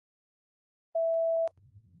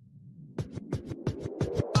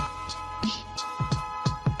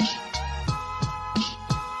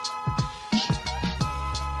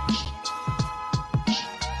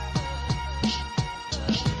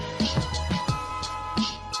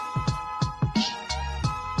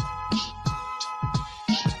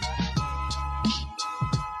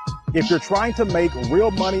If you're trying to make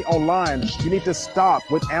real money online, you need to stop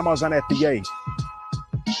with Amazon FBA.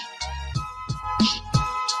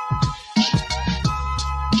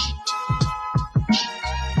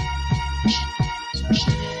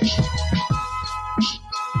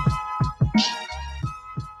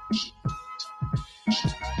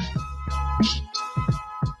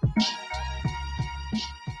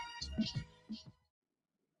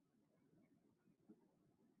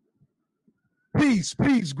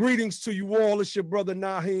 Peace, greetings to you all. It's your brother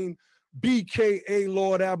Nyhiem, BKA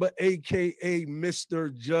Lord Abba, AKA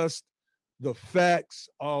Mr. Just the Facts.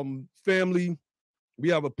 Family, we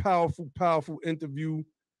have a powerful interview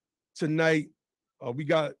tonight. We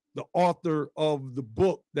got the author of the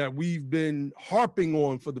book that we've been harping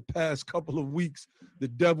on for the past couple of weeks, The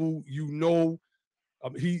Devil You Know.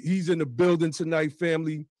 He's in the building tonight,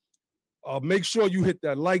 family. Make sure you hit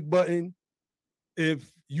that like button.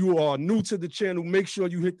 If you are new to the channel, make sure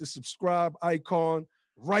you hit the subscribe icon.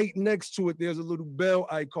 Right next to it, there's a little bell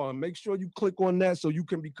icon. Make sure you click on that so you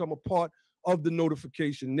can become a part of the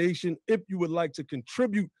Notification Nation. If you would like to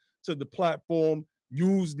contribute to the platform,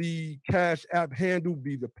 use the Cash App handle,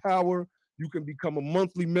 BETHEPOWER. You can become a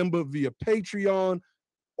monthly member via Patreon.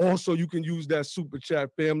 Also, you can use that super chat,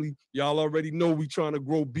 family. Y'all already know we trying to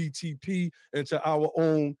grow BTP into our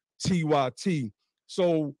own TYT.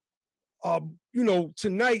 So,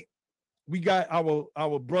 tonight we got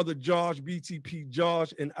our brother Josh, BTP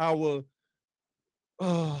Josh, and our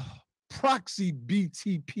proxy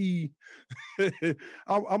BTP. I'm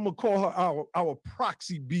gonna call her our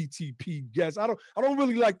proxy BTP guest. I don't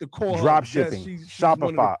really like to call her Drop guest. shipping, She's Shopify,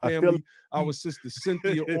 one of the family. Our sister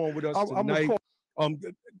Cynthia on with us tonight.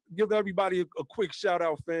 Give everybody a quick shout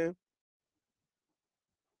out, fam.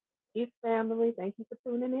 Peace, family. Thank you for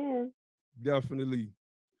tuning in. Definitely.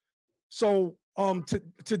 So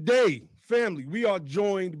today, family, we are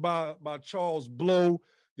joined by Charles Blow,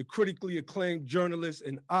 the critically acclaimed journalist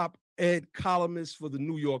and op-ed columnist for the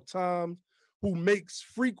New York Times, who makes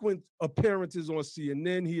frequent appearances on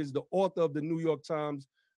CNN. He is the author of the New York Times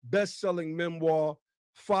best-selling memoir,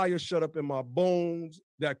 Fire Shut Up in My Bones,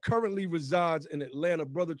 that currently resides in Atlanta.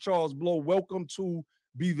 Brother Charles Blow, welcome to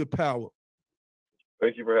Be the Power.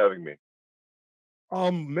 Thank you for having me.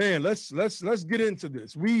 Man, let's get into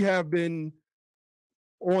this. We have been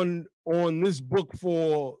on this book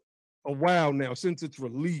for a while now, since its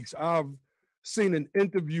release. I've seen an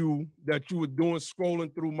interview that you were doing,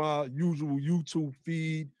 scrolling through my usual YouTube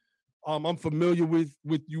feed. I'm familiar with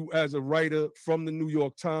you as a writer from the New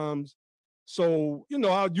York Times. So,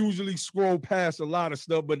 I usually scroll past a lot of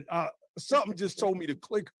stuff, but something just told me to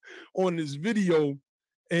click on this video,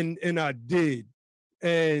 and I did.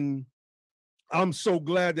 And I'm so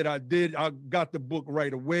glad that I did. I got the book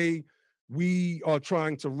right away. We are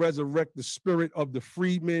trying to resurrect the spirit of the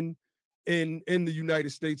freedmen in the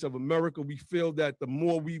United States of America. We feel that the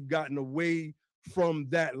more we've gotten away from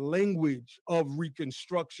that language of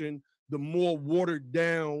Reconstruction, the more watered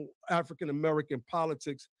down African-American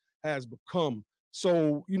politics has become.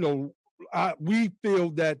 So, we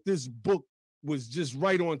feel that this book was just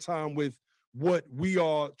right on time with what we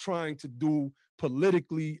are trying to do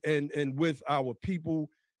politically and with our people,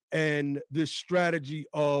 and this strategy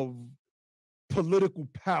of political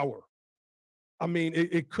power. I mean,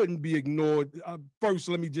 it couldn't be ignored. First,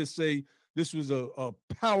 let me just say this was a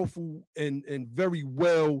powerful and very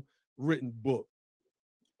well written book.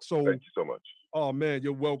 So thank you so much. Oh man,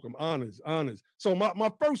 you're welcome. Honors. So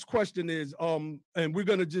my first question is, and we're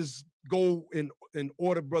gonna just go in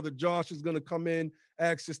order. Brother Josh is gonna come in,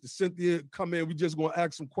 ask Sister Cynthia come in. We just gonna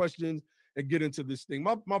ask some questions and get into this thing.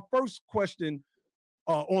 My first question,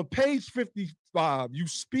 on page 55, you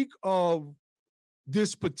speak of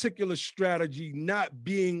this particular strategy not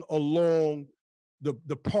being along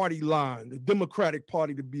the party line, the Democratic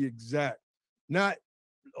Party to be exact, not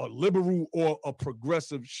a liberal or a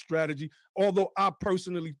progressive strategy, although I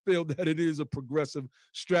personally feel that it is a progressive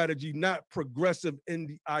strategy, not progressive in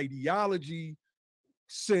the ideology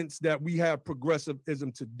sense that we have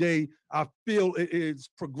progressivism today. I feel it is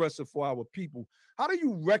progressive for our people. How do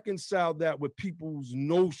you reconcile that with people's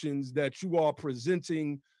notions that you are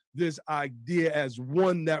presenting this idea as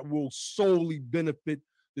one that will solely benefit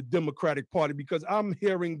the Democratic Party? Because I'm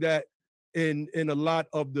hearing that in a lot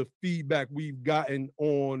of the feedback we've gotten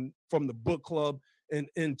from the book club and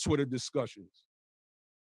in Twitter discussions.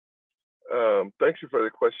 Thank you for the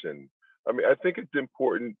question. I mean, I think it's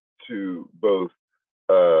important to both,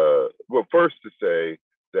 well, first to say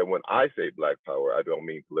that when I say Black power, I don't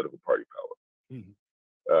mean political party power. Mm-hmm.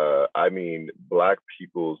 I mean Black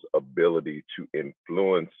people's ability to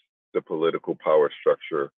influence the political power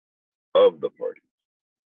structure of the party.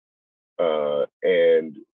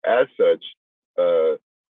 And as such,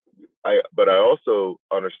 but I also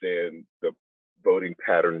understand the voting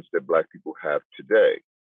patterns that Black people have today.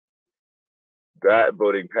 That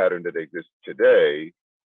voting pattern that exists today,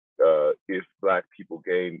 if Black people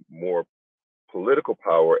gain more political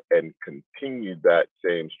power and continue that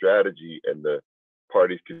same strategy and the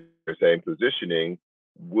parties to the same positioning,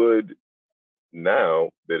 would now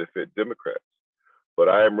benefit Democrats. But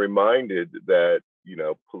I am reminded that,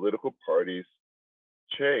 political parties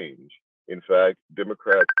change. In fact,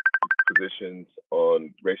 Democrats' positions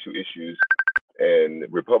on racial issues and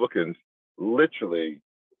Republicans literally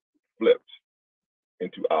flipped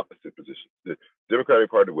into opposite positions. The Democratic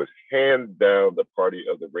Party was hands down the party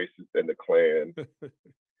of the racist and the Klan,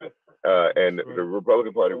 and the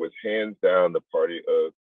Republican Party was hands down the party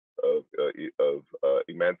of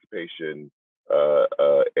emancipation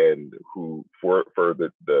and who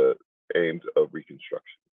furthered the aims of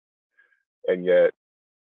Reconstruction. And yet,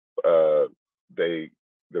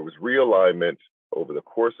 there was realignment over the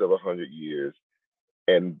course of 100 years,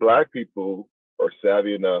 and Black people are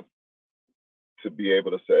savvy enough to be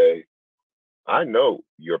able to say, I know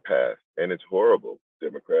your past, and it's horrible,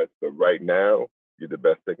 Democrats, but right now, you're the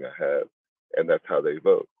best thing I have. And that's how they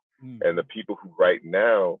vote. And the people who right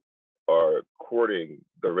now are courting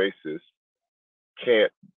the racists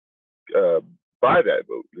can't buy that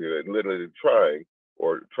vote, literally trying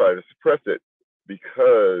to suppress it,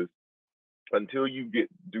 because until you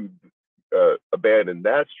abandon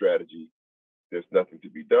that strategy, there's nothing to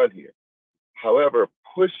be done here. However,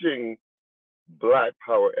 pushing Black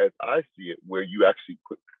power, as I see it, where you actually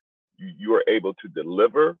you are able to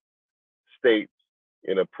deliver states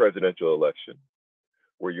in a presidential election,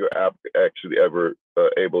 where you're actually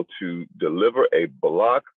able to deliver a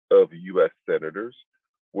block of U.S. senators,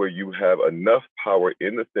 where you have enough power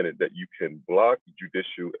in the Senate that you can block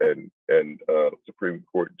judicial and Supreme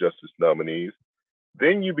Court justice nominees,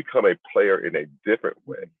 then you become a player in a different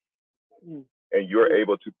way. And you're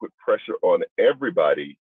able to put pressure on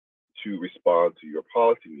everybody to respond to your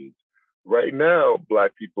policy needs. Right now,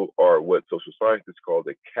 Black people are what social scientists call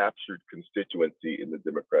the captured constituency in the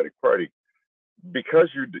Democratic Party, because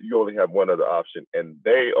you only have one other option, and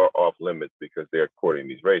they are off limits because they're courting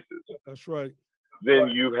these races. That's right. Then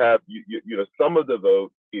you have, some of the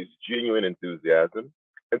vote is genuine enthusiasm,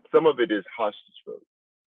 and some of it is hostage vote.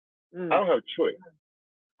 I don't have a choice.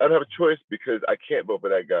 I don't have a choice because I can't vote for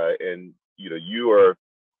that guy, and you are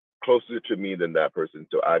closer to me than that person,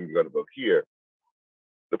 so I'm going to vote here.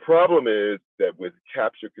 The problem is that with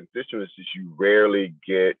captured constituencies, you rarely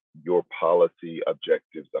get your policy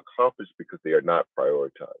objectives accomplished because they are not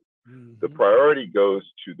prioritized. The priority goes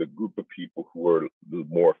to the group of people who are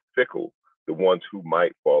more fickle, the ones who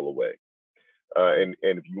might fall away. And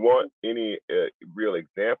if you want any real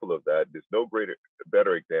example of that, there's no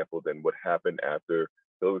better example than what happened after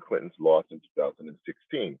Hillary Clinton's loss in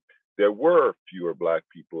 2016. There were fewer Black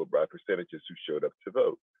people by percentages who showed up to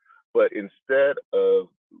vote. But instead of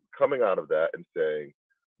coming out of that and saying,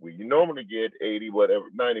 we normally get 80, whatever,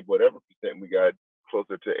 90, whatever percent, we got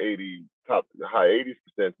closer to 80, high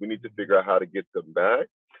 80%, we need to figure out how to get them back.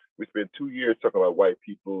 We spent 2 years talking about white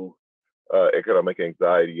people, economic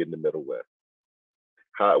anxiety in the Middle West.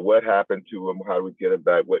 What happened to them? How do we get them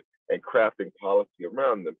back? And crafting policy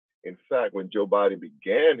around them. In fact, when Joe Biden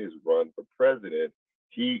began his run for president,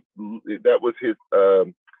 that was his,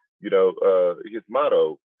 his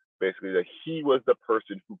motto, basically, that he was the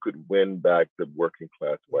person who could win back the working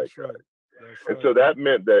class white guys. And so that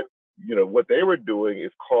meant that, what they were doing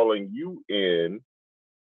is calling you in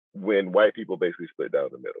when white people basically split down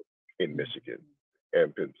the middle in Michigan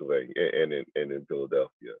and Pennsylvania and in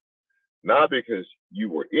Philadelphia. Not because you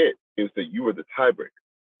were it was that you were the tiebreaker.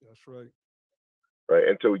 That's right. Right.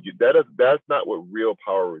 And so that's not what real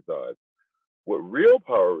power resides. What real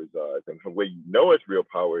power resides, and the way you know it's real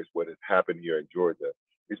power, is what has happened here in Georgia,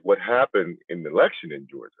 is what happened in the election in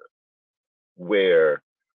Georgia, where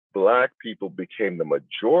Black people became the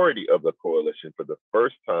majority of the coalition for the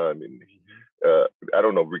first time in, I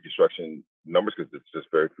don't know Reconstruction numbers because it's just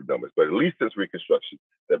very few numbers, but at least since Reconstruction,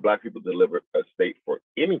 that Black people delivered a state for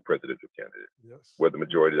any presidential candidate, were the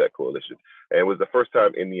majority of that coalition. And it was the first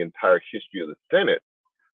time in the entire history of the Senate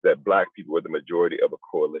that Black people were the majority of a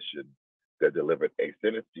coalition that delivered a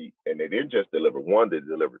Senate seat. And they didn't just deliver one, they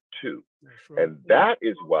delivered two. And that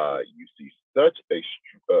is why you see such a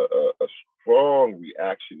strong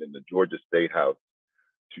reaction in the Georgia State House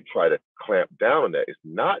to try to clamp down on that. It's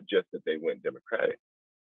not just that they went Democratic.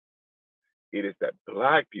 It is that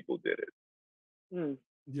Black people did it.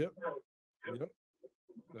 Yep.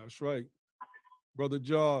 That's right. Brother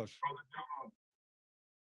Josh.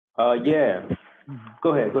 Yeah.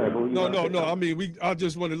 Go ahead. No. I mean, I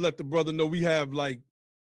just want to let the brother know we have like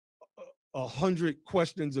 100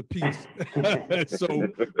 questions apiece. So,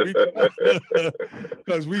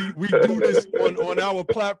 because we do this on our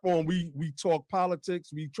platform, we talk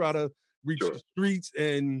politics, we try to reach the streets,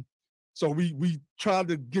 and so we try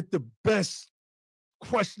to get the best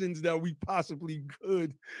questions that we possibly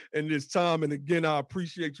could in this time. And again, I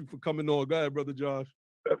appreciate you for coming on. Go ahead, Brother Josh.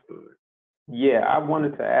 Absolutely. Yeah, I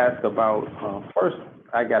wanted to ask about, first,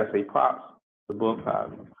 I got to say props to the book. I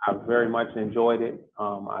very much enjoyed it.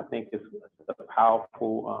 I think it's a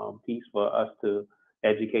powerful piece for us to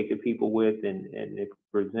educate the people with, and it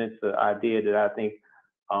presents an idea that I think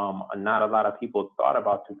not a lot of people thought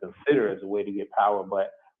about to consider as a way to get power.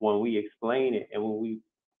 But when we explain it and when we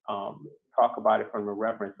talk about it from the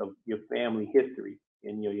reference of your family history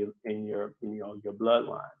and your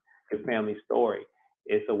bloodline, your family story,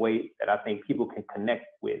 it's a way that I think people can connect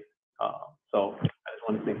with. So I just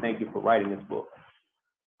want to say thank you for writing this book.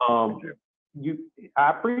 I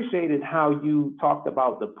appreciated how you talked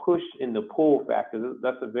about the push and the pull factors.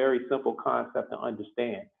 That's a very simple concept to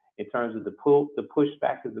understand in terms of the push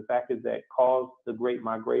factors, the factors that cause the Great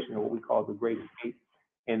Migration, or what we call the Great Escape,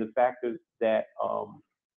 and the factors that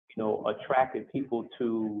attracted people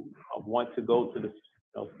to want to go to the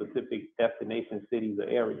specific destinations, cities, or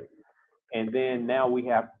areas. And then now when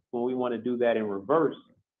we want to do that in reverse,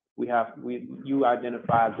 you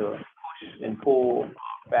identify the push and pull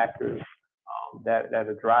factors that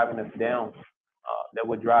are driving us down, that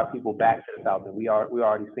would drive people back to the South, and we're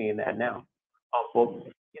already seeing that now. But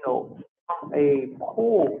from a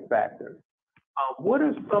pull factor, what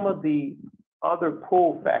are some of the other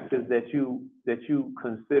pull factors that you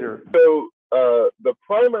consider? So the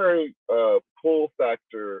primary pull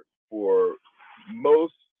factor for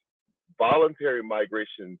most voluntary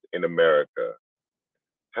migrations in America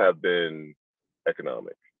have been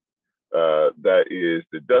economic. That is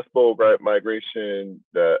the Dust Bowl migration,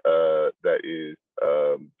 that is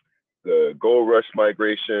the Gold Rush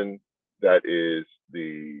migration, that is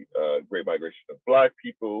the Great Migration of Black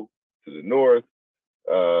people to the north.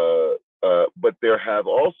 But there have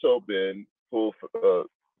also been pull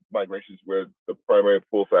migrations where the primary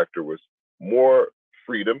pull factor was more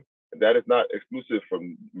freedom. And that is not exclusive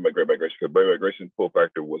from Great Migration, because Great Migration pull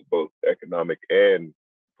factor was both economic and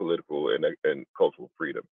political and cultural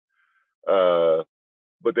freedom.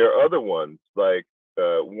 But there are other ones, like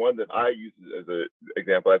one that I use as an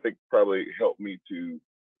example, I think probably helped me to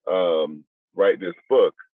write this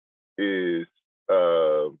book, is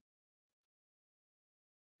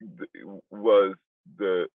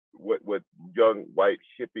what young white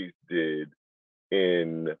hippies did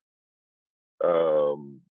in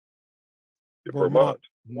Vermont.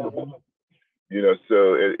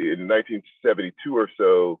 So in 1972 or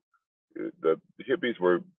so, the hippies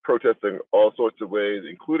were protesting all sorts of ways,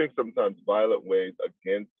 including sometimes violent ways,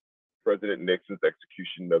 against President Nixon's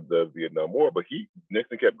execution of the Vietnam War. But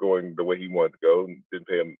Nixon kept going the way he wanted to go and didn't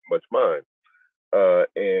pay him much mind.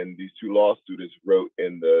 And these two law students wrote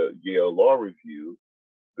in the Yale Law Review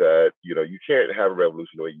that you can't have a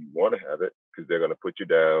revolution the way you want to have it, because they're going to put you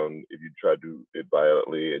down if you try to do it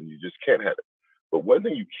violently, and you just can't have it. But one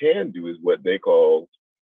thing you can do is what they called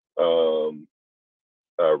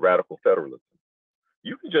radical federalism.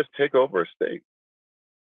 You can just take over a state,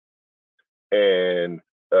 and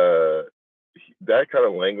that kind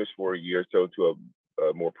of languished for a year or so, to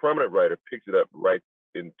a more prominent writer picks it up, writes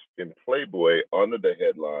in Playboy under the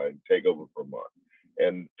headline "Take Over Vermont,"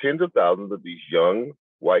 and tens of thousands of these young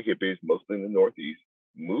white hippies, mostly in the Northeast,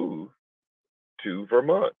 move to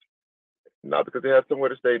Vermont. Not because they have somewhere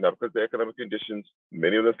to stay, not because of the economic conditions.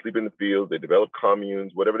 Many of them sleep in the fields. They develop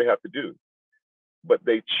communes, whatever they have to do. But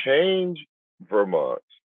they change Vermont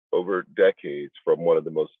over decades from one of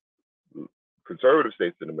the most conservative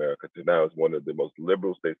states in America to now is one of the most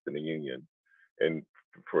liberal states in the Union, and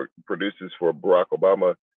produces for Barack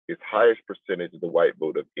Obama its highest percentage of the white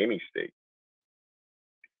vote of any state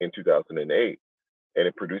in 2008. And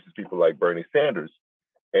it produces people like Bernie Sanders.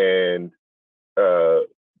 And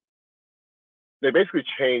they basically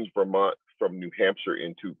changed Vermont from New Hampshire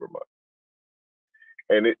into Vermont.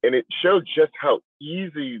 And it showed just how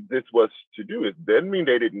easy this was to do. It didn't mean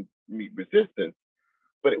they didn't meet resistance,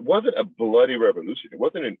 but it wasn't a bloody revolution. It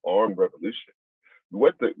wasn't an armed revolution.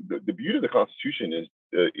 What the beauty of the Constitution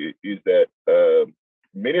is that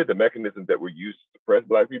many of the mechanisms that were used to suppress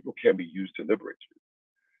Black people can be used to liberate you,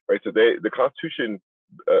 right? So the Constitution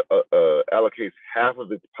allocates half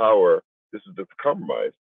of its power. This is the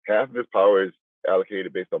compromise. Half of its power is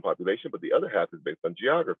allocated based on population, but the other half is based on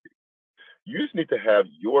geography. You just need to have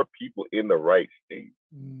your people in the right state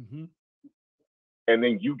Mm-hmm. And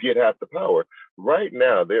then you get half the power. Right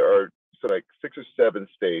now, there are like 6 or 7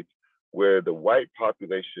 states where the white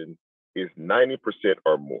population is 90%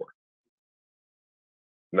 or more.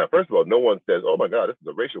 Now, first of all, no one says, "Oh my God, this is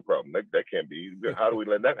a racial problem." That can't be. How do we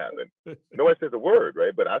let that happen? No one says a word,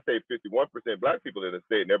 right? But I say 51% black people in the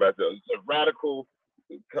state, and everybody says it's a radical,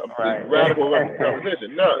 radical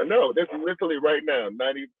competition. No, there's literally right now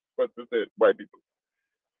 90% white people.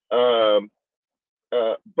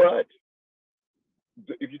 But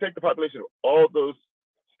if you take the population of all those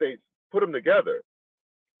states, put them together,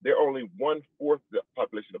 they're only 1/4 the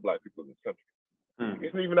population of black people in this country.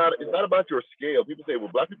 It's not about your scale. People say,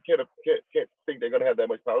 well, black people can't think they're going to have that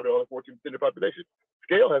much power. They're only 14% of the population.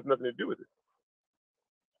 Scale has nothing to do with it.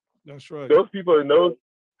 That's right. Those people in those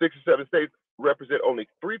 6 or 7 states represent only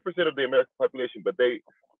 3% of the American population, but they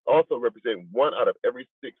also represent 1 out of every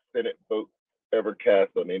 6 Senate votes ever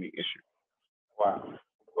cast on any issue. Wow.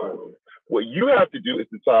 What you have to do is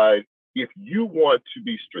decide if you want to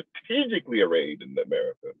be strategically arrayed in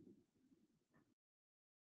America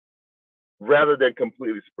rather than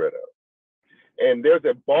completely spread out. And there's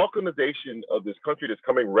a balkanization of this country that's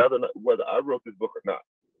coming whether I wrote this book or not.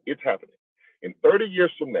 It's happening. In 30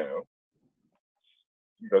 years from now,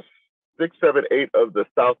 6, 7, 8 of the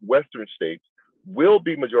southwestern states will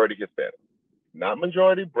be majority Hispanic, not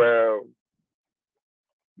majority brown,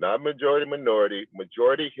 not majority minority,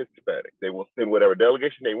 majority Hispanic. They will send whatever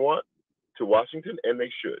delegation they want to Washington, and they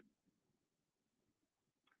should.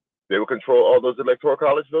 They will control all those electoral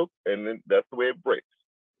college votes, and then that's the way it breaks.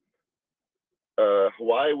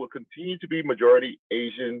 Hawaii will continue to be majority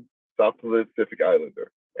Asian, South Pacific Islander,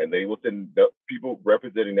 and they will send people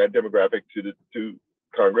representing that demographic to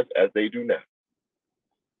Congress as they do now.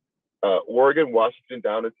 Oregon, Washington,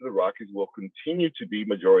 down into the Rockies will continue to be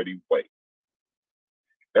majority white.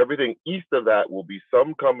 Everything east of that will be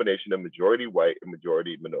some combination of majority white and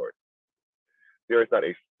majority minority. There is not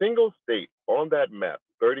a single state on that map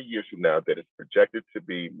 30 years from now that is projected to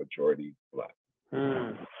be majority black.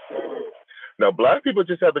 Now, black people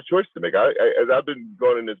just have a choice to make. As I've been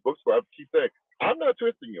going in this book squad, I keep saying, I'm not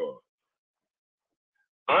twisting you on.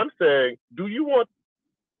 I'm saying, do you want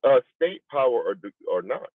state power or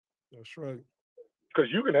not? That's right.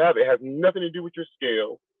 Because you can have it. It has nothing to do with your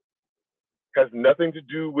scale. Has nothing to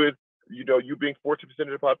do with you being 14% of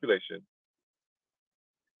the population.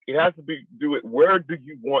 It has to do with where do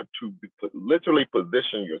you want to literally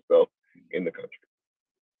position yourself in the country,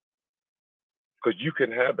 because you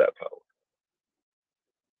can have that power,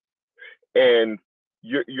 and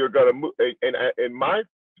you're gonna move. And my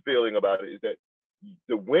feeling about it is that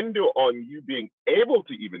the window on you being able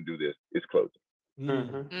to even do this is closing.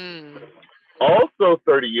 Mm-hmm. Also,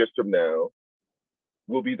 30 years from now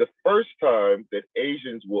will be the first time that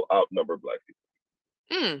Asians will outnumber black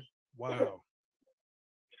people. Wow.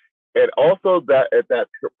 And also that at that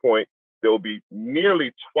point, there will be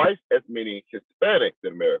nearly twice as many Hispanics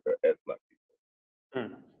in America as black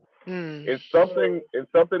people. In something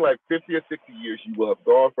like 50 or 60 years, you will have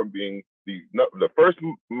gone from being the first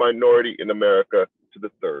minority in America to the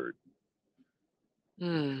third.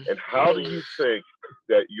 And how do you think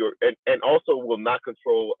that and also will not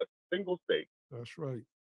control a single state? That's right.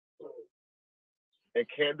 And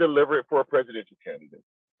can't deliver it for a presidential candidate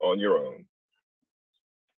on your own.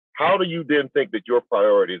 How do you then think that your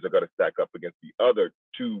priorities are going to stack up against the other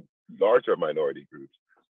 2 larger minority groups,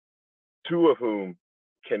 2 of whom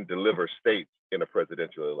can deliver states in a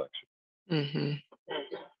presidential election?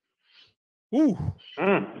 Ooh.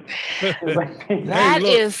 That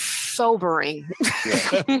is sobering.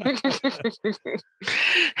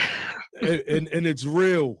 and it's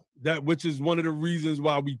real, which is one of the reasons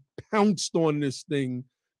why we pounced on this thing,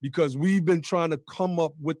 because we've been trying to come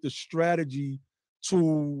up with the strategy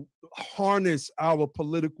to harness our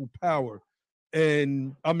political power.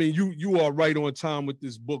 And I mean, you are right on time with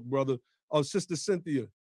this book, brother. Sister Cynthia.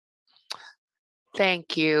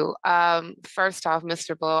 Thank you. First off,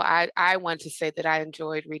 Mr. Blow, I want to say that I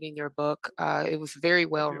enjoyed reading your book. It was very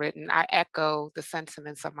well written. I echo the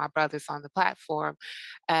sentiments of my brothers on the platform.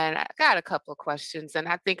 And I got a couple of questions, and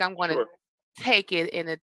I think I'm going to take it in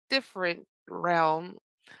a different realm,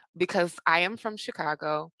 because I am from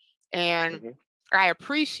Chicago, and I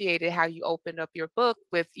appreciated how you opened up your book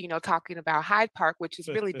with, talking about Hyde Park, which is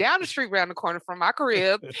really down the street, around the corner from my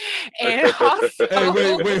crib. And also, hey,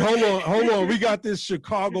 wait, hold on. We got this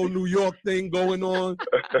Chicago, New York thing going on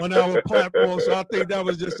our platform, so I think that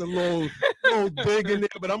was just a little dig in there.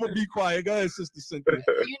 But I'm gonna be quiet. Go ahead, Sister Cynthia.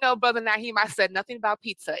 Brother Nyhiem, I said nothing about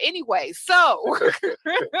pizza. Anyway, so,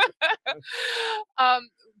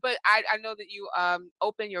 but I know that you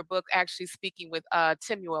open your book actually speaking with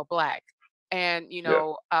Timuel Black. And,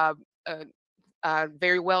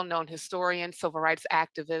 very well-known historian, civil rights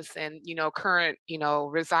activist, and, current,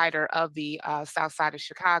 resider of the South Side of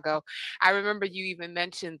Chicago. I remember you even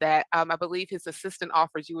mentioned that I believe his assistant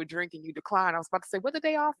offered you a drink and you declined. I was about to say, what did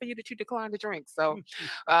they offer you that you declined the drink? So,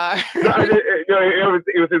 no,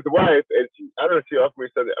 it was his wife, and I don't know if she offered me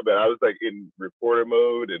something, but I was like in reporter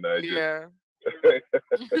mode, and I just.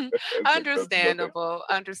 Understandable.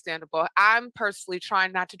 I'm personally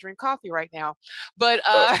trying not to drink coffee right now, but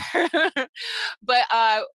but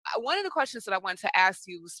one of the questions that I wanted to ask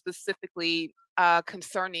you was specifically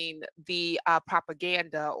concerning the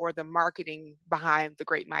propaganda or the marketing behind the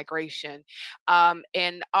Great Migration,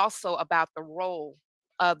 and also about the role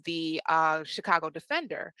of the Chicago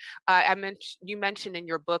Defender. You mentioned in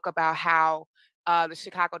your book about how the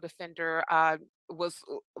Chicago Defender was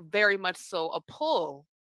very much so a pull,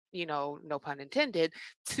 no pun intended,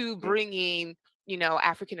 to bringing,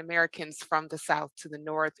 African Americans from the South to the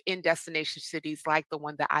North in destination cities like the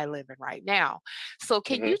one that I live in right now. So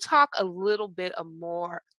can you talk a little bit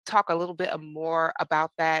more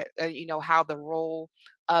about that, how the role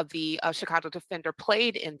of the Chicago Defender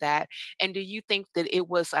played in that? And do you think that it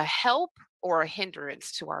was a help or a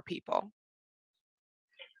hindrance to our people?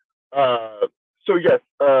 So yes,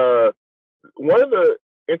 one of the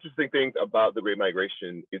interesting things about the Great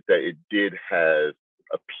Migration is that it did have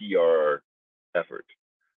a PR effort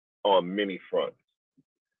on many fronts.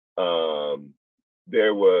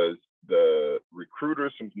 There was the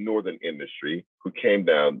recruiters from northern industry who came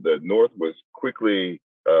down. The North was quickly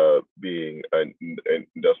being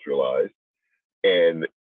industrialized, and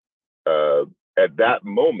at that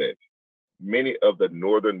moment, many of the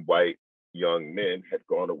northern white young men had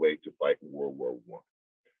gone away to fight World War I.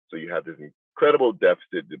 So you have this incredible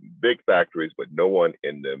deficit, the big factories, but no one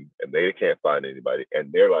in them, and they can't find anybody.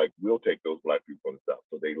 And they're like, we'll take those Black people from the South.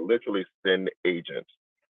 So they literally send agents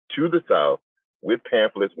to the South with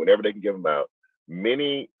pamphlets whenever they can give them out.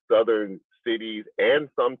 Many Southern cities and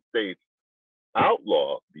some states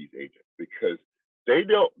outlaw these agents because they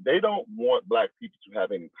don't want Black people to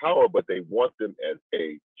have any power, but they want them as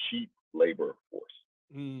a cheap labor force.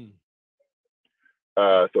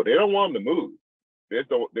 So they don't want them to move. They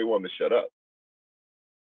want them to shut up.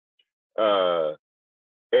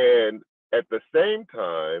 And at the same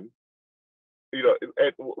time,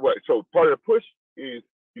 so part of the push is,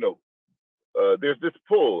 there's this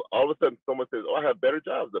pull. All of a sudden, someone says, "Oh, I have better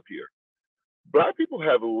jobs up here." Black people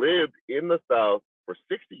have lived in the South for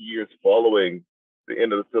 60 years following the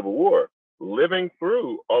end of the Civil War, living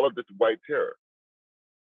through all of this white terror,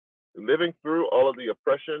 living through all of the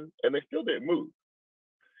oppression, and they still didn't move.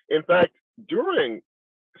 In fact, during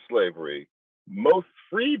slavery, more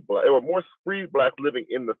free Blacks living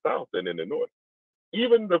in the South than in the North.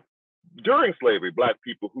 Even during slavery, Black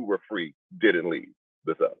people who were free didn't leave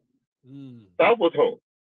the South. South was home.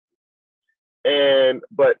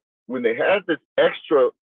 But when they had this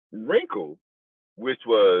extra wrinkle, which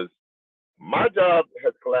was my job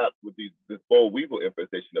has collapsed with this boll weevil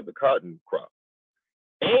infestation of the cotton crop,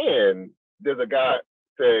 and there's a guy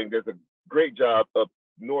saying there's a great job up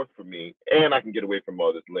north for me, and I can get away from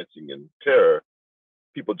all this lynching and terror,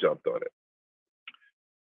 people jumped on it.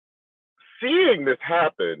 Seeing this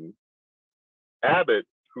happen, Abbott,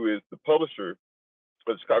 who is the publisher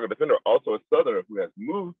of the Chicago Defender, also a Southerner who has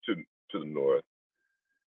moved to the North,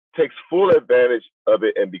 takes full advantage of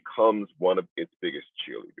it and becomes one of its biggest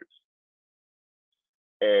cheerleaders.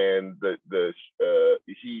 And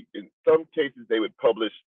in some cases, they would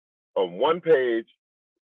publish on one page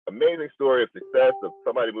amazing story of success of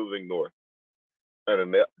somebody moving north,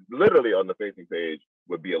 and then literally on the facing page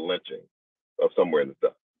would be a lynching of somewhere in the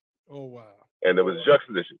South. Oh wow! And there was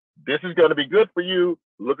juxtaposition. This is going to be good for you.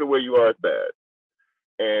 Look at where you are. It's bad.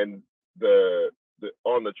 And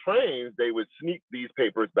on the trains, they would sneak these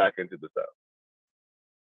papers back into the South,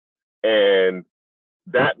 and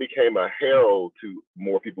that became a herald to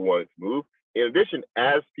more people wanting to move. In addition,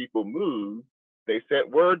 as people moved, they sent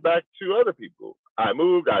word back to other people. I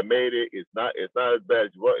moved, I made it. It's not as bad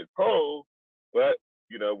as you want. It's cold, but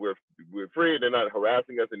we're free. They're not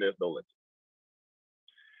harassing us, and there's no lynching.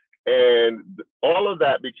 And all of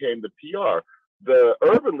that became the PR. The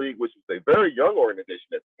Urban League, which was a very young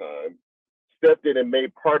organization at the time, stepped in and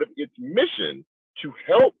made part of its mission to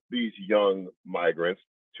help these young migrants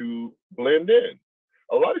to blend in.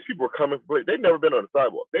 A lot of these people were coming, they'd never been on a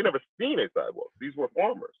sidewalk. They'd never seen a sidewalk. These were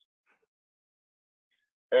farmers.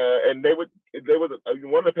 And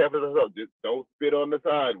one of the pamphlets was, just don't spit on the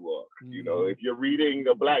sidewalk. Mm-hmm. You know, if you're reading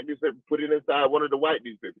a black newspaper, put it inside one of the white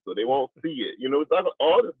newspapers so they won't see it. You know, it's like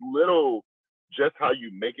all this little, just how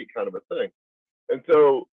you make it kind of a thing. And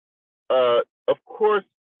so, of course,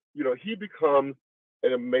 you know, he becomes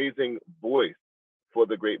an amazing voice for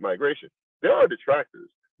the Great Migration. There are detractors.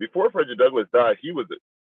 Before Frederick Douglass died, he was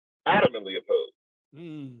adamantly opposed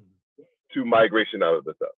to migration out of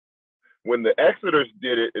the South. When the Exeters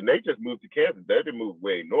did it, and they just moved to Kansas, they didn't move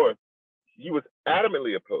way north, he was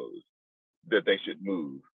adamantly opposed that they should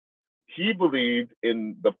move. He believed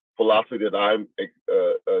in the philosophy that I'm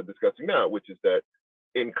discussing now, which is that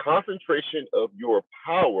in concentration of your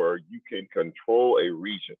power, you can control a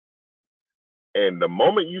region. And the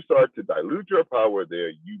moment you start to dilute your power there,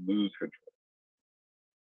 you lose control.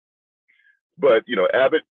 But, you know,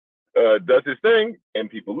 Abbott does his thing and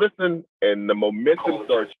people listen and the momentum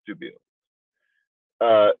starts to build.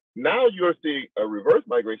 Now you're seeing a reverse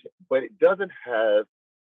migration, but it doesn't have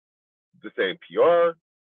the same PR,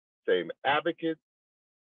 same advocates.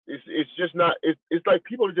 It's just not, it's like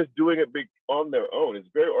people are just doing it big on their own. It's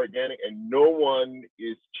very organic and no one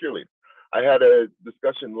is cheerleading. I had a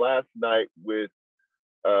discussion last night with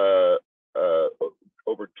over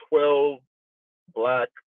 12 Black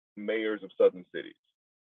mayors of southern cities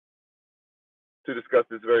to discuss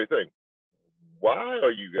this very thing. Why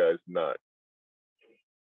are you guys not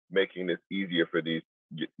making this easier for these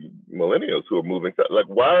millennials who are moving? Like,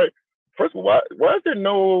 why? First of all, why is there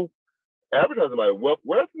no advertising about it?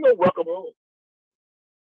 Where's no welcome home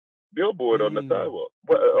billboard on the sidewalk,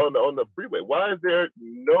 on the freeway? Why is there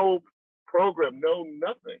no program, no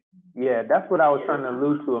nothing? Yeah, that's what I was trying to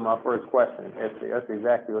allude to in my first question. That's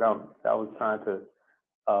exactly what I was trying to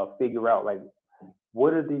figure out. Like,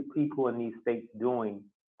 what are these people in these states doing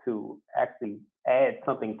to actually add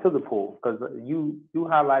something to the pool? Because you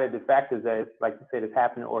highlighted the factors that, like you said, it's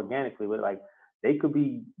happening organically, but like they could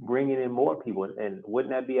be bringing in more people, and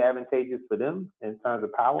wouldn't that be advantageous for them in terms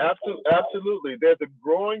of power? Absolutely. There's a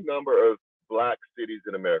growing number of Black cities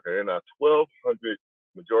in America. There are now 1,200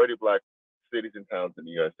 majority Black cities and towns in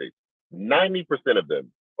the United States. 90% of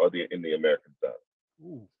them are in the American South.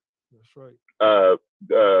 Ooh, that's right.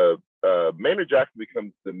 Maynard Jackson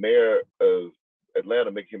becomes the mayor of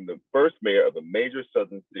Atlanta, making him the first mayor of a major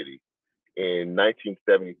southern city in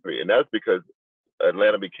 1973. And that's because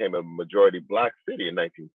Atlanta became a majority Black city in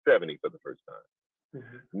 1970 for the first time.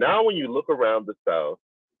 Mm-hmm. Now, when you look around the South,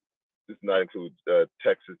 this does not include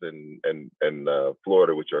Texas and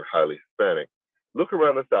Florida, which are highly Hispanic. Look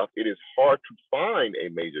around the South, it is hard to find a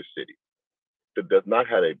major city that does not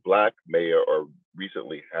have a Black mayor or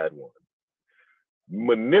recently had one.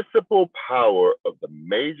 Municipal power of the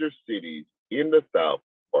major cities in the South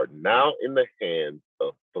are now in the hands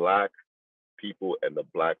of Black people and the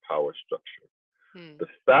Black power structure. The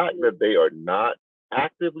fact that they are not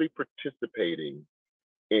actively participating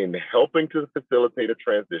in helping to facilitate a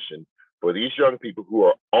transition for these young people who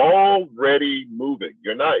are already moving.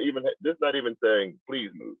 This is not even saying,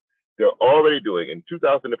 please move. They're already doing. In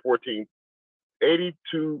 2014,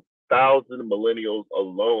 82,000 millennials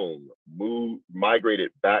alone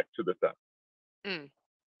migrated back to the South.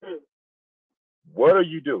 What are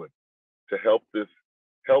you doing to help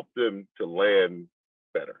them to land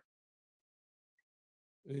better?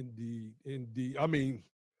 Indeed. I mean,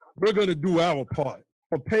 we're going to do our part.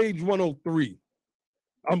 On page 103,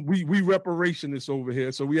 we reparationists over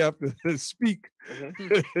here, so we have to speak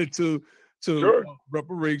to sure.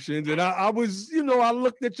 Reparations. And I was, I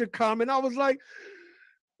looked at your comment. I was like,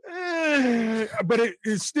 but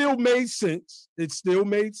it still made sense. It still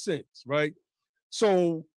made sense, right?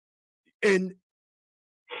 So, and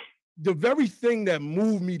the very thing that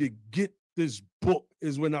moved me to get this book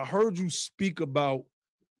is when I heard you speak about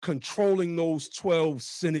controlling those 12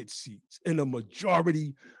 Senate seats in a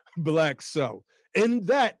majority Black South. In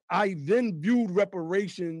that, I then viewed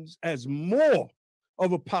reparations as more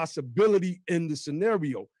of a possibility in the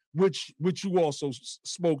scenario, which you also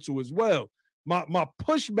spoke to as well. My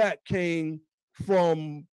pushback came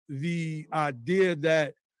from the idea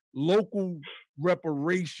that local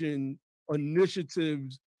reparation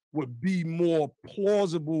initiatives would be more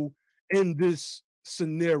plausible in this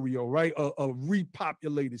scenario, right? A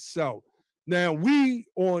repopulated South. Now we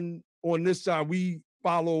on this side, we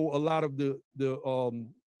follow a lot of the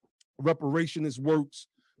reparationist works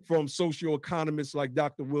from socioeconomists like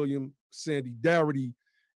Dr. William Sandy Darity,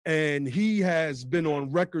 and he has been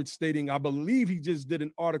on record stating, I believe he just did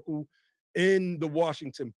an article in the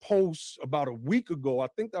Washington Post about a week ago. I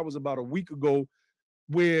think that was about a week ago,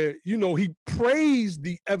 where, you know, he praised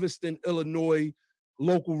the Evanston, Illinois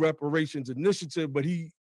local reparations initiative, but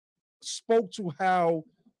he spoke to how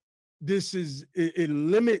this is, it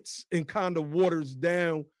limits and kind of waters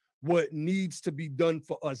down what needs to be done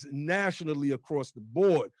for us nationally across the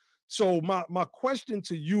board. So my question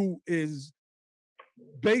to you is,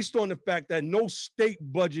 based on the fact that no state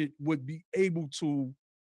budget would be able to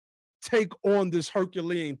take on this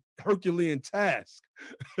Herculean task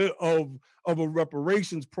of a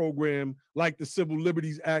reparations program like the Civil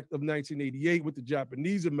Liberties Act of 1988 with the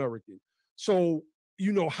Japanese American. So,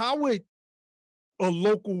 you know, how would a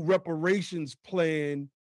local reparations plan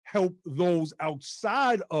help those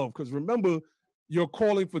outside of, because remember, you're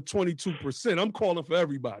calling for 22%. I'm calling for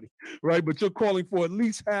everybody, right? But you're calling for at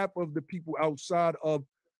least half of the people outside of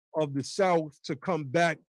the South to come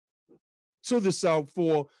back to the South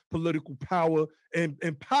for political power, and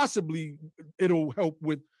possibly it'll help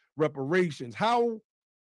with reparations. How,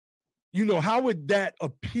 you know, how would that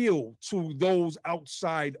appeal to those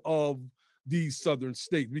outside of these Southern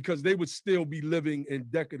states? Because they would still be living in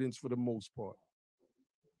decadence for the most part.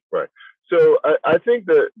 Right. So I think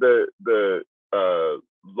the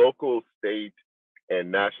local, state,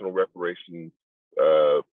 and national reparations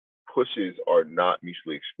pushes are not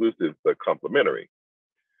mutually exclusive, but complementary.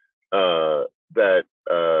 That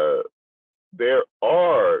there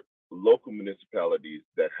are local municipalities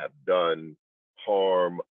that have done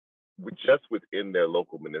harm just within their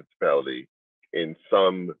local municipality in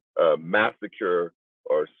some massacre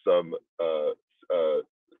or some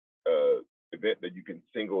event that you can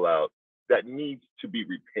single out that needs to be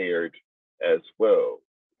repaired as well.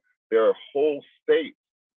 There are whole states.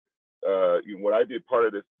 What I did, part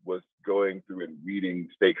of this was going through and reading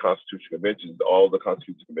state constitutional conventions, all the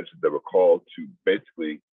constitutional conventions that were called to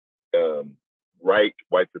basically write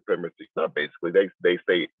white supremacy. Not basically, they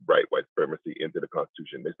say write white supremacy into the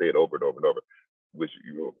Constitution. They say it over and over and over, which,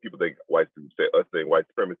 you know, people think us saying white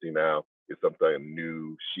supremacy now is something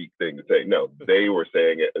new, chic thing to say. No, they were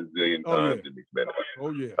saying it a zillion times in these minutes.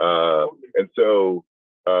 Oh yeah. And so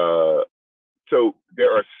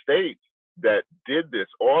there are states that did this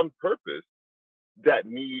on purpose that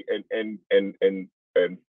need and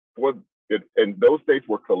those states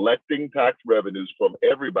were collecting tax revenues from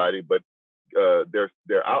everybody, but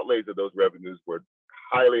their outlays of those revenues were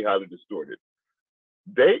highly distorted.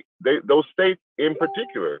 Those states in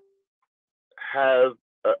particular have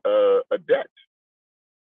a debt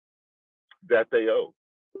that they owe,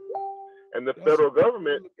 and the federal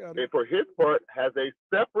government, for his part, has a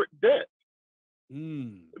separate debt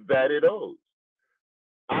that it owes.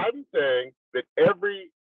 I'm saying that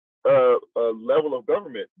every level of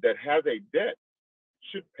government that has a debt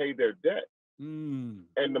should pay their debt. And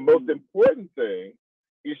the most important thing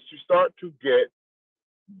is to start to get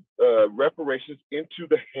reparations into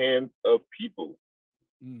the hands of people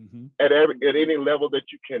at any level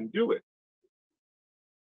that you can do it.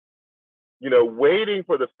 You know, waiting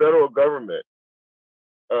for the federal government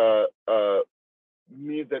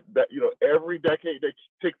means that you know, every decade that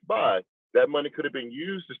ticks by, that money could have been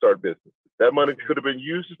used to start business. That money could have been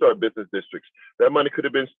used to start business districts. That money could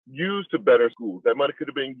have been used to better schools. That money could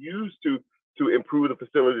have been used to improve the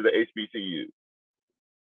facility of the HBCUs.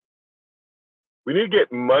 We need to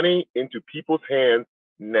get money into people's hands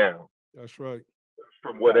now. That's right.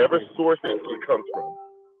 From whatever source it comes from.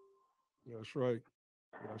 That's right.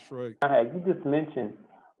 That's right. You just mentioned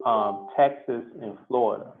Texas and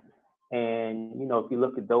Florida. And, you know, if you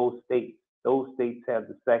look at those states have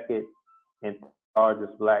the second and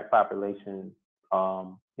largest Black population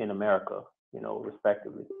in America, you know,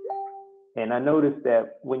 respectively. And I noticed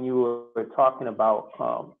that when you were talking about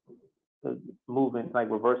the movement, like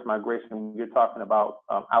reverse migration, you're talking about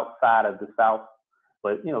outside of the South,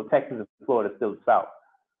 but, you know, Texas and Florida is still the South.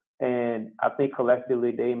 And I think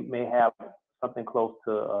collectively they may have something close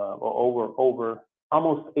to or over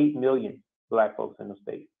almost 8 million Black folks in the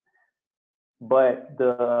state. But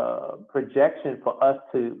the projection for us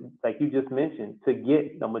to, like you just mentioned, to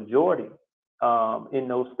get the majority in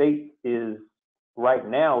those states is right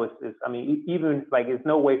now, I mean, even like it's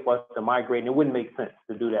no way for us to migrate, and it wouldn't make sense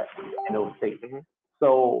to do that in those states.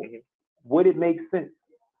 So would it make sense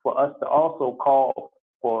for us to also call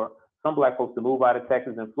for some Black folks to move out of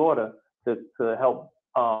Texas and Florida to help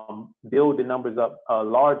build the numbers up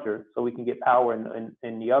larger so we can get power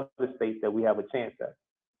in the other states that we have a chance at?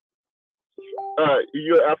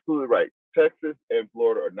 You're absolutely right. Texas and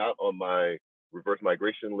Florida are not on my reverse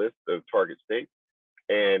migration list of target states.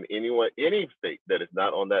 And any state that is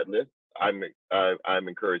not on that list, I'm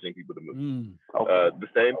encouraging people to move. The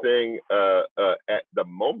same thing at the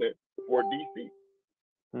moment for DC.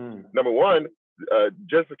 Number one,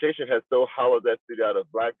 gentrification has so hollowed that city out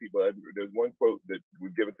of Black people. There's one quote that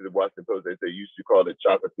was given to the Washington Post. They say, used to call it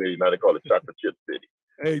Chocolate City, now they call it Chocolate Chip City.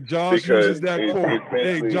 Hey, Josh uses that quote.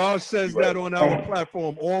 Hey, Josh says that on our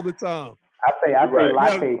platform all the time. I say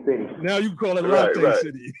Latte City. Now you call it Latte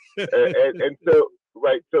City. and so,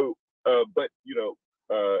 but you know,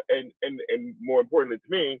 and more importantly to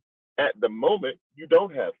me, at the moment, you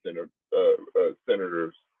don't have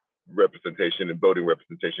senators representation and voting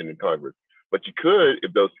representation in Congress, but you could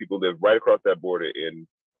if those people live right across that border in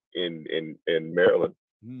Maryland.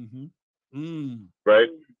 Right.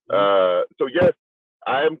 So yes,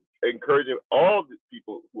 I am encouraging all the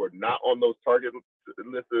people who are not on those target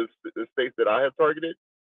lists of the states that I have targeted,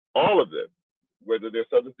 all of them, whether they're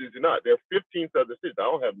southern cities or not. There are 15 southern cities. I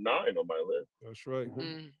don't have 9 on my list. That's right.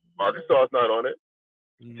 Arkansas is not on it.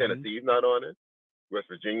 Tennessee is not on it. West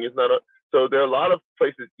Virginia is not on. So there are a lot of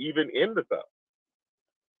places, even in the South,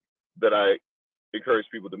 that I encourage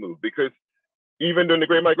people to move, because even during the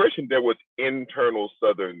Great Migration, there was internal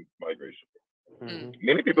Southern migration.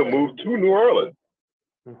 Many people moved to New Orleans.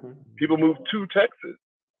 People moved to Texas.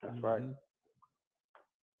 That's right.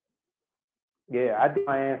 Yeah, I did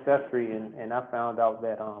my ancestry, and I found out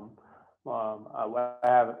that I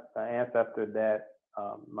have an ancestor that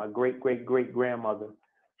my great grandmother,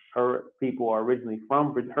 her people are originally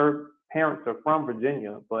from, her parents are from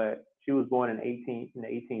Virginia, but she was born in the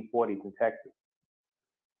 1840s in Texas.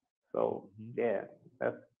 So yeah,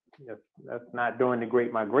 that's not during the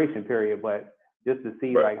Great Migration period, but just to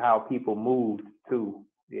see like how people moved too.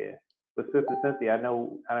 Yeah. But Sister Cynthia, I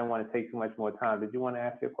know I don't want to take too much more time. Did you want to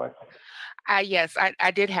ask your question? Yes,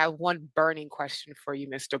 I did have one burning question for you,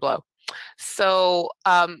 Mr. Blow. So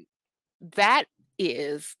that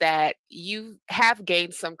is that you have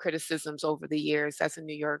gained some criticisms over the years as a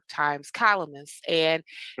New York Times columnist, and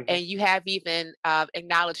you have even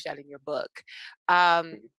acknowledged that in your book.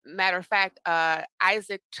 Matter of fact,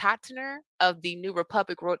 Isaac Chotiner of the New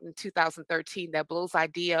Republic wrote in 2013 that Blow's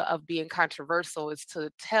idea of being controversial is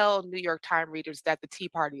to tell New York Times readers that the Tea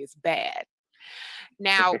Party is bad.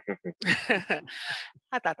 Now,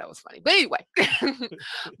 I thought that was funny, but anyway,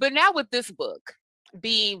 but now with this book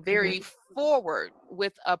being very forward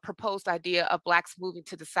with a proposed idea of Blacks moving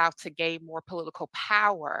to the South to gain more political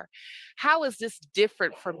power, how is this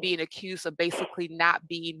different from being accused of basically not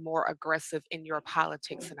being more aggressive in your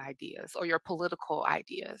politics and ideas or your political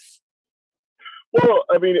ideas? Well,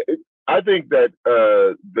 I mean, I think that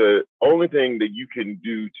the only thing that you can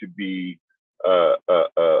do to be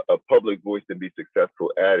a public voice and be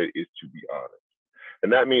successful at it is to be honest.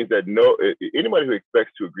 And that means that anybody who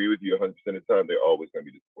expects to agree with you 100% of the time, they're always going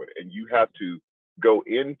to be disappointed. And you have to go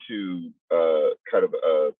into kind of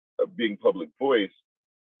being public voice,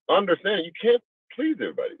 understand you can't please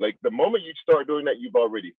everybody. Like the moment you start doing that, you've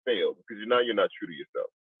already failed, because you're not true to yourself.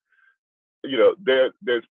 You know,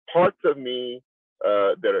 there's parts of me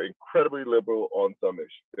that are incredibly liberal on some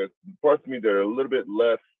issues. There's parts of me that are a little bit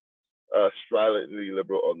less stridently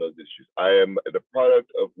liberal on those issues. I am the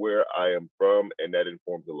product of where I am from, and that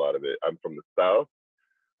informs a lot of it. I'm from the South.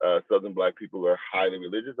 Southern Black people are highly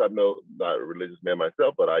religious. I'm not a religious man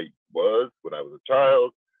myself, but I was when I was a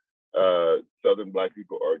child. Southern Black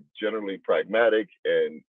people are generally pragmatic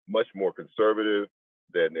and much more conservative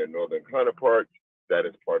than their Northern counterparts. That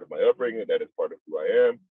is part of my upbringing. That is part of who I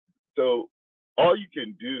am. So all you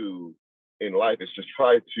can do in life is just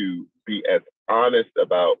try to be as honest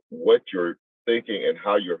about what you're thinking and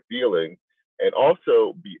how you're feeling, and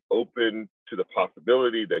also be open to the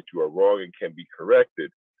possibility that you are wrong and can be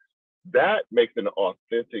corrected. That makes an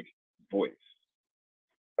authentic voice.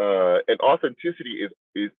 And authenticity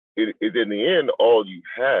is in the end all you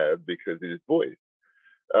have, because it is voice.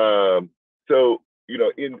 So, you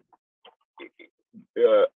know,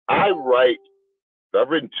 I've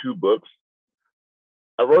written 2 books.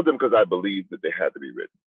 I wrote them because I believed that they had to be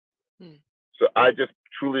written. So I just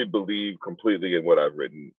truly believe completely in what I've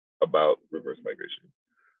written about reverse migration.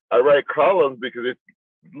 I write columns because it's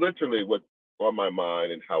literally what's on my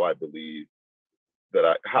mind and how I believe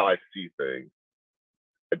how I see things.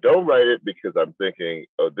 I don't write it because I'm thinking,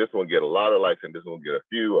 oh, this one will get a lot of likes and this one will get a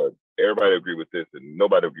few, or everybody agree with this and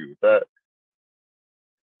nobody agree with that.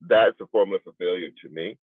 That's a formula for failure to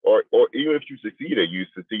me. Or even if you succeed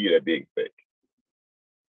at being fake.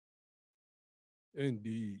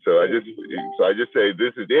 Indeed. So I just say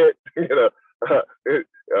this is it. You know,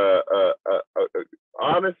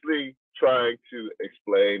 honestly trying to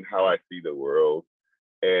explain how I see the world,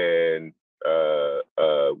 and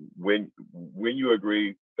you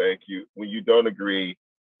agree, thank you. When you don't agree,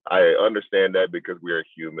 I understand that because we are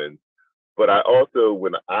humans. But I also,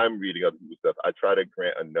 when I'm reading other people's stuff, I try to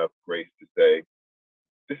grant enough grace to say,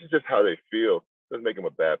 this is just how they feel. Doesn't make them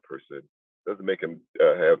a bad person. Doesn't make them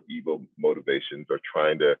have evil motivations or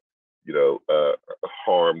trying to,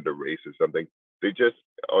 harm the race or something. They just,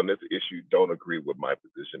 on this issue, don't agree with my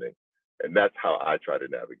positioning. And that's how I try to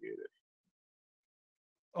navigate it.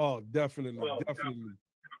 Oh, definitely, definitely.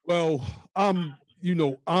 Well, I'm,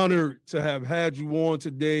 honored to have had you on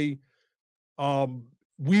today.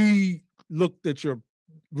 We looked at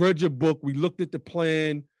read your book. We looked at the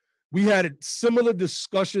plan. We had similar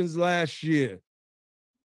discussions last year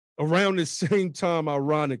around the same time,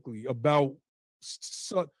 ironically, about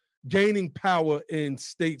gaining power in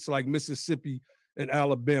states like Mississippi and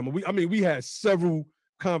Alabama. We had several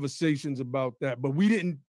conversations about that, but we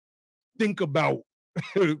didn't think about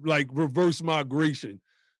like reverse migration.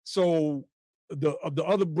 So the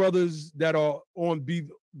other brothers that are on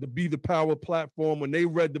the Be the Power platform, when they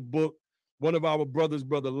read the book, one of our brothers,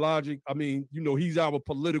 Brother Logic, he's our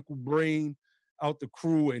political brain out the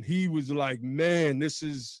crew, and he was like, man, this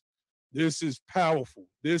is powerful.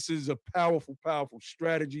 This is a powerful, powerful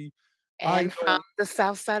strategy. And from the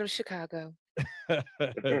south side of Chicago.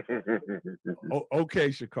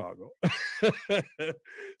 Okay, Chicago.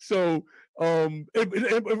 So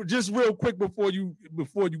just real quick before you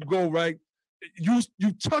go, right? You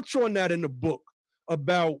touch on that in the book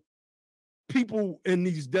about people in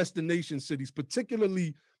these destination cities,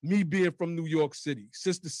 particularly me being from New York City,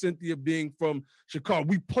 Sister Cynthia being from Chicago.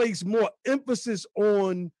 We place more emphasis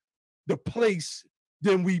on the place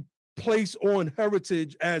than we place on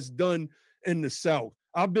heritage as done in the South.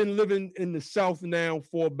 I've been living in the South now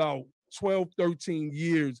for about 12, 13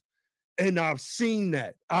 years, and I've seen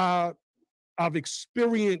that. I've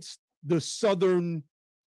experienced the Southern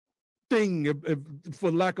thing, if,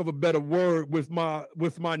 for lack of a better word, with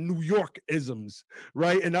my New York isms,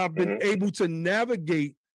 right? And I've been able to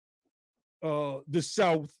navigate the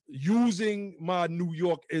South using my New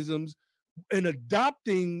York isms and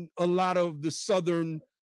adopting a lot of the Southern,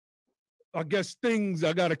 I guess, things.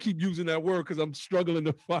 I got to keep using that word because I'm struggling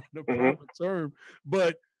to find a proper term.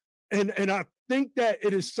 But and I think that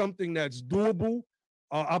it is something that's doable.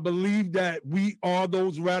 I believe that we are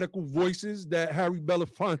those radical voices that Harry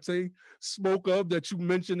Belafonte spoke of, that you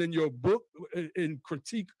mentioned in your book in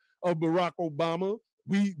critique of Barack Obama.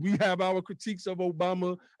 We have our critiques of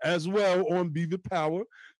Obama as well on Be the Power,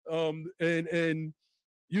 and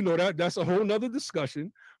that's a whole nother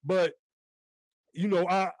discussion. But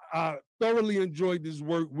I thoroughly enjoyed this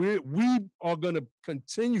work. We are going to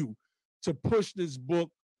continue to push this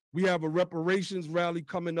book. We have a reparations rally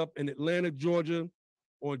coming up in Atlanta, Georgia,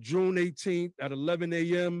 on June 18th at 11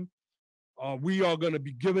 a.m. We are going to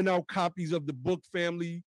be giving out copies of the book,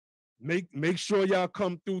 family. Make sure y'all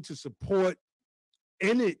come through to support.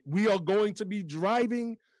 In it, we are going to be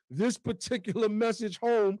driving this particular message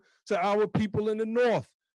home to our people in the North.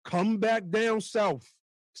 Come back down South.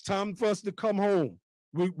 It's time for us to come home.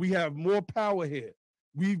 We have more power here.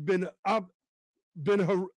 I've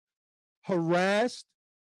been harassed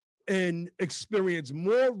and experienced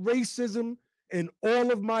more racism in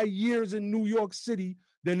all of my years in New York City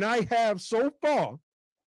than I have so far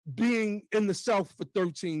being in the South for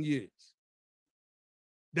 13 years.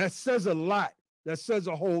 That says a lot. That says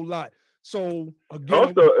a whole lot. So again,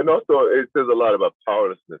 also it says a lot about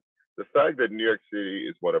powerlessness. The fact that New York City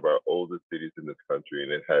is one of our oldest cities in this country,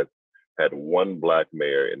 and it has had one Black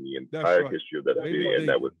mayor in the entire history of that city, and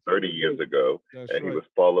that was 30 years ago, and he was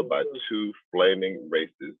followed by two flaming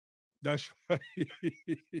racists. That's right.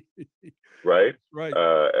 Right.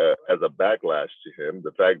 As a backlash to him,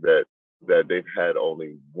 the fact that they've had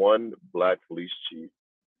only one Black police chief,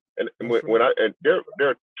 and there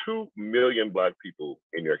are 2 million Black people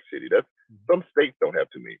in New York City. That's some states don't have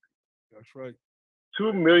too many. That's right.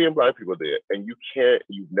 2 million Black people there, and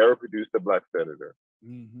you've never produced a Black senator.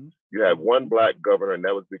 You have one Black governor, and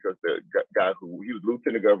that was because the guy he was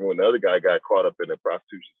lieutenant governor when the other guy got caught up in a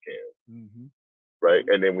prostitution scam. Right.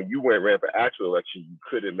 And then when you ran for actual election, you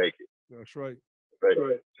couldn't make it. That's right.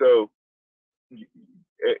 Right. So,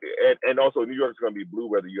 and also New York's going to be blue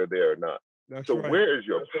whether you're there or not. That's so right. Where is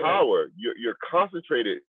your power? You're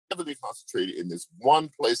concentrated, heavily concentrated in this one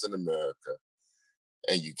place in America,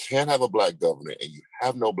 and you can't have a Black governor, and you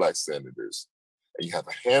have no Black senators, and you have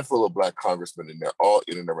a handful of Black congressmen, and they're all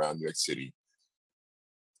in and around New York City.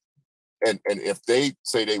 And if they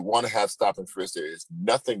say they want to have stop and frisk, there is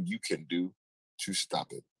nothing you can do to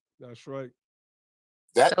stop it. That's right.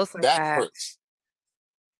 That hurts.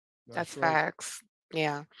 That's facts.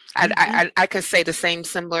 Yeah, We, I could say the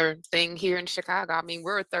similar thing here in Chicago. I mean,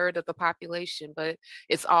 we're a third of the population, but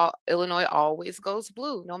it's all Illinois always goes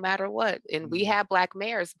blue, no matter what. And we have Black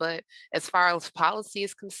mayors, but as far as policy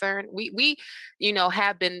is concerned, we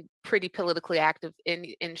have been pretty politically active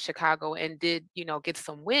in Chicago and did get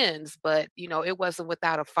some wins, but it wasn't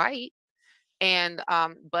without a fight. And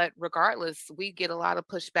but regardless, we get a lot of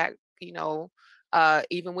pushback,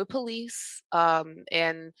 even with police,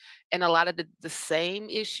 and a lot of the same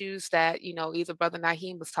issues that either Brother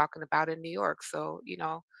Nyhiem was talking about in New York. So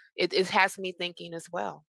it has me thinking as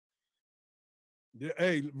well. yeah,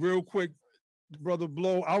 hey, real quick, Brother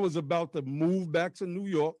Blow, I was about to move back to New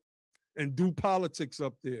York and do politics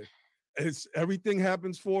up there. Everything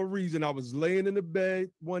happens for a reason. I was laying in the bed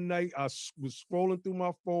one night. I was scrolling through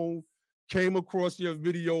my phone, came across your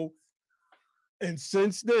video. And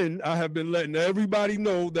since then, I have been letting everybody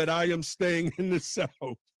know that I am staying in the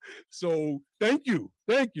South. So thank you.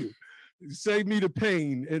 Thank you. Save me the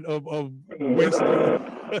pain of wasting,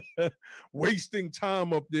 wasting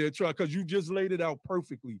time up there, because you just laid it out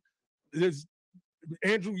perfectly.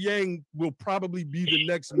 Andrew Yang will probably be the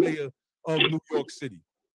next mayor of New York City.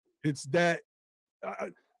 It's that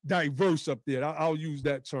diverse up there. I'll use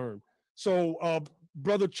that term. So,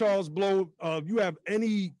 Brother Charles Blow, you have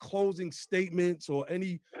any closing statements or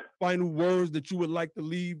any final words that you would like to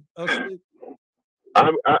leave us with?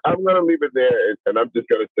 I'm going to leave it there, and I'm just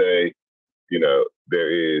going to say,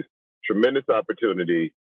 there is tremendous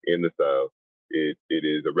opportunity in the South. It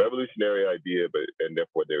is a revolutionary idea, and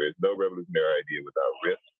therefore there is no revolutionary idea without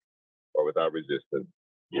risk or without resistance.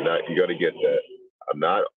 You got to get that. I'm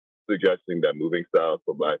not suggesting that moving south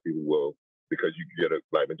for Black people will, because you get a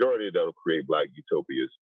Black majority, that'll create Black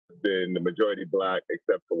utopias. It's been the majority Black,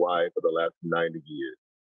 except Hawaii, for the last 90 years.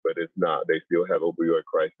 But it's not. They still have opioid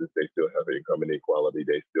crisis. They still have income inequality.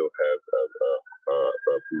 They still have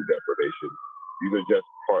food deprivation. These are just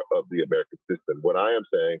part of the American system. What I am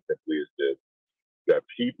saying simply is this, that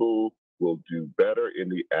people will do better in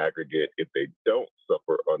the aggregate if they don't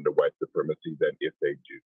suffer under white supremacy than if they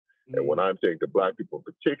do. And when I'm saying to Black people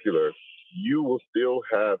in particular, you will still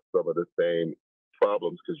have some of the same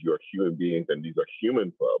problems because you are human beings and these are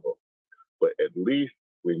human problems. But at least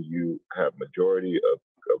when you have majority of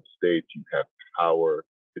states, you have power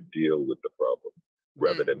to deal with the problem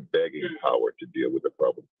rather than begging power to deal with the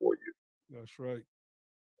problem for you. That's right.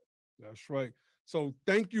 That's right. So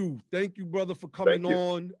thank you, brother, for coming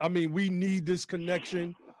on. I mean, we need this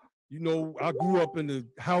connection. I grew up in the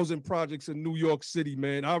housing projects in New York City,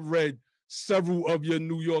 man. I've read several of your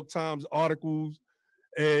New York Times articles,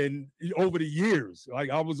 and over the years, like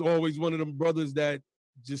I was always one of them brothers that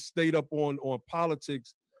just stayed up on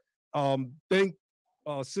politics. Thank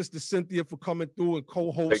Sister Cynthia for coming through and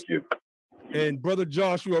co-hosting. Thank you. And Brother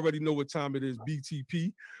Josh, you already know what time it is.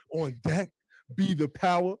 BTP on deck. Be the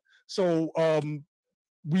power. So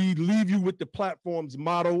we leave you with the platform's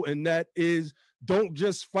motto, and that is, don't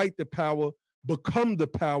just fight the power, become the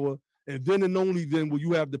power, and then and only then will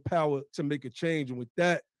you have the power to make a change. And with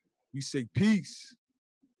that, we say peace.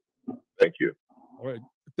 Thank you. All right.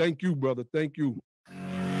 Thank you, brother. Thank you.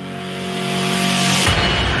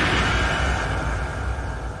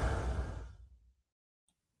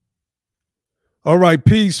 All right,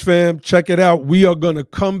 peace, fam. Check it out. We are going to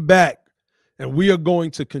come back and we are going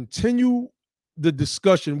to continue the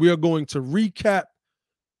discussion. We are going to recap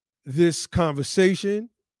this conversation.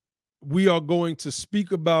 We are going to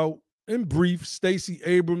speak about, in brief, Stacey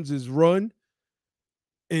Abrams' run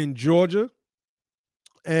in Georgia.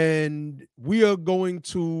 And we are going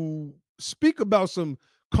to speak about some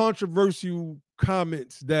controversial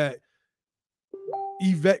comments that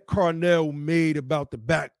Yvette Carnell made about the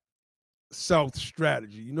Back South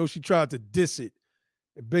strategy. She tried to diss it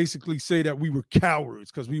and basically say that we were cowards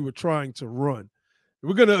because we were trying to run.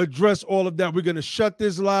 We're going to address all of that. We're going to shut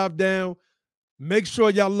this live down. Make sure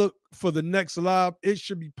y'all look for the next live. It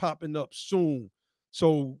should be popping up soon.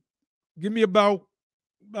 So give me about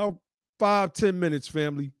 5-10 minutes,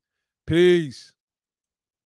 family. Peace.